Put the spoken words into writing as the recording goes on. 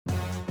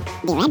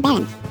The Red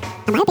Baron.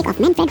 A biopic of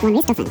Manfred von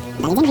Richthofen,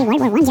 the legendary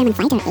World War I German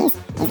fighter, is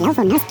his love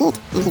for Nurse Kate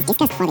and his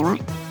disgust for the war.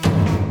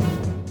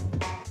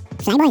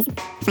 Flyboys.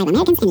 5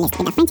 Americans enlist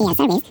with the Frontier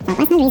Service for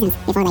personal reasons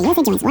before the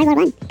USA joins World War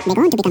I. They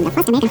go on to become the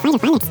first American fighter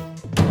pilots.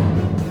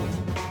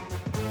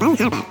 Pearl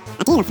Harbor.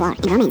 A tale of war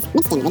and romance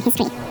mixed in with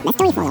history. The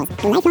story follows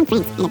 2 lifelong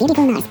friends and a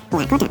beautiful nurse who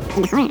are caught up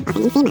in the horror of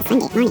an infamous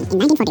Sunday morning in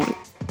 1941.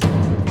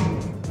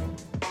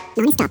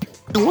 Non-stop.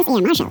 A U.S.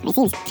 Air Marshal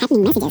receives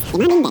threatening messages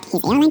demanding that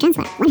his airline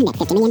transfer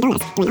 $150 million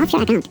to an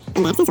offshore account,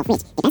 in the absence of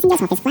which the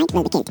passengers of his flight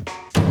will be killed.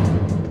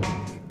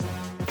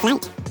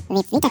 Flight.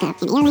 Rich Whittaker,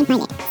 an airline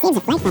pilot, saves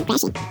the flight from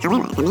crashing.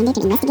 However, the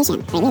mandated investigation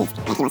reveals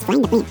that he was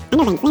flying the plane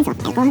under the influence of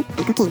alcohol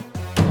and cocaine.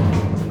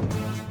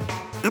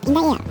 Up in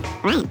the air.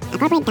 Ryan, a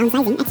corporate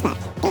downsizing expert,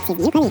 takes his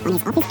new colleague on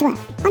his office tour.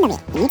 On the way,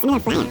 he meets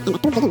another flyer and the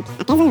two begin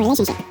a casual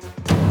relationship.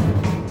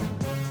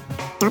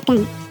 Top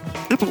Gun.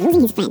 After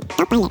losing his friend,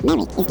 top pilot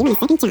Maverick is given a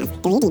second chance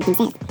to redeem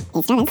himself.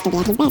 He struggles to be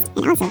at his best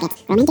and also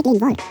gets romantically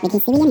involved with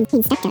his civilian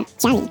instructor,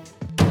 Charlie.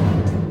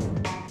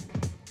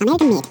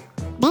 American Made.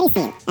 Barry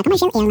Seal, a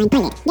commercial airline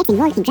pilot, gets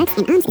involved in drugs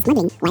and arms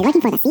smuggling while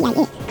working for the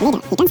CIA.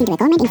 Later, he turns into a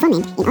government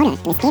informant in order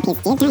to escape his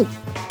jail time.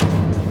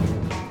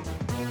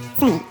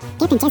 Sully.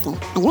 Captain Chesley,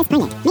 a U.S.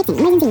 pilot, makes an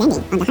emergency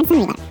landing on the Hudson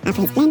River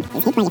after his plane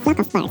is hit by a flock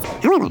of birds.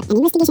 However, an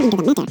investigation into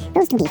the matter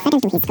proves to be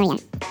fatal to his career.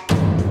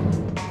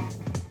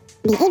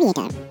 The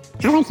Aviator.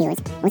 Howard Hughes,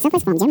 who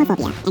suffers from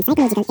germophobia and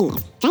psychological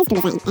illness, tries to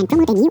design and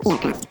promote a new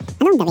aircraft.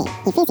 Along the way,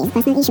 he faces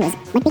personal issues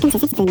but becomes a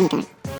successful maker.